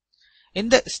 2. In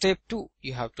the step 2,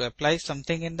 you have to apply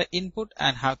something in the input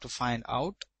and have to find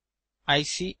out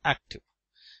IC active.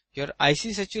 Your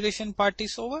IC saturation part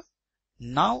is over.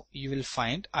 Now you will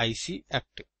find IC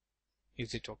active.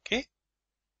 Is it okay?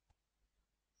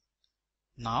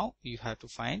 Now you have to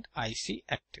find IC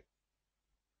active.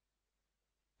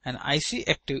 And IC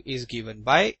active is given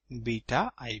by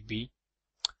beta IB.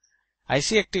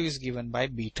 IC active is given by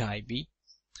beta IB.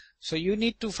 So you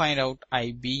need to find out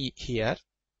IB here.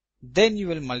 Then you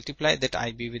will multiply that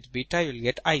IB with beta, you will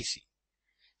get IC.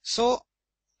 So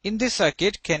in this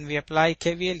circuit, can we apply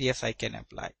KVL? Yes, I can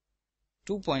apply.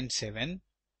 2.7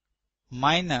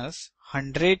 minus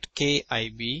 100K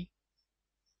IB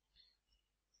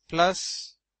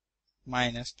plus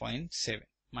minus 0.7.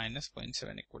 Minus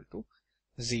 0.7 equal to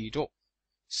 0.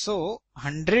 So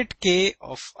 100K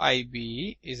of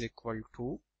IB is equal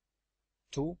to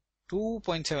 2.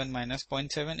 2.7 minus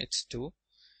 0.7, it's 2.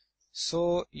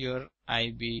 So your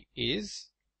IB is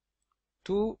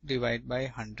 2 divided by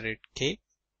 100K.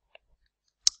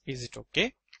 Is it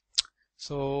okay?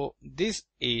 So this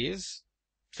is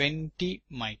 20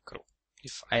 micro.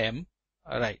 If I am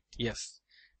right, yes,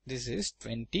 this is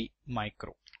 20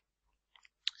 micro.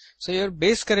 So your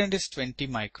base current is 20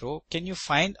 micro. Can you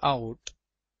find out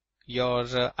your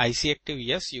IC active?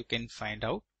 Yes, you can find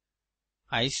out.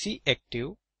 IC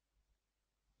active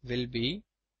will be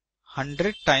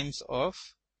 100 times of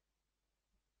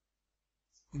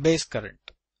base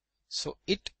current. So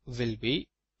it will be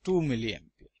 2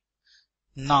 milliampere.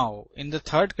 Now in the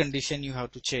third condition you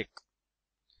have to check.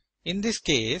 In this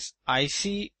case,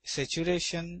 IC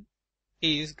saturation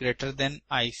is greater than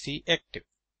IC active.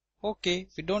 Okay,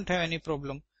 we don't have any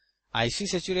problem. IC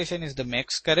saturation is the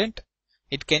max current.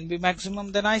 It can be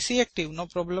maximum than IC active, no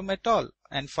problem at all.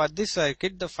 And for this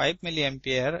circuit, the 5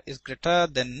 milliampere is greater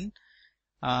than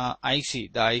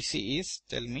IC. The IC is,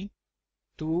 tell me,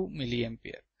 2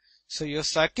 milliampere. So your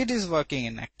circuit is working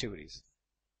in active region.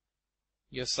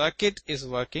 Your circuit is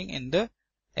working in the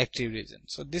active region.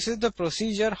 So this is the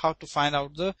procedure how to find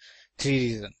out the 3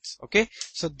 regions. Okay.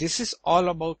 So this is all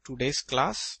about today's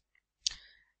class.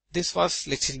 This was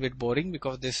little bit boring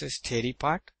because this is theory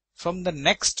part. From the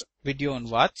next video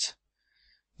onwards,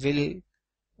 we'll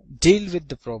deal with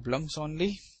the problems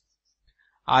only.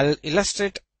 I'll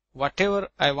illustrate whatever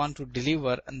I want to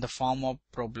deliver in the form of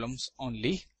problems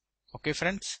only. Okay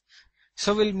friends.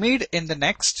 So we'll meet in the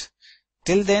next.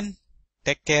 Till then,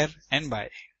 take care and bye.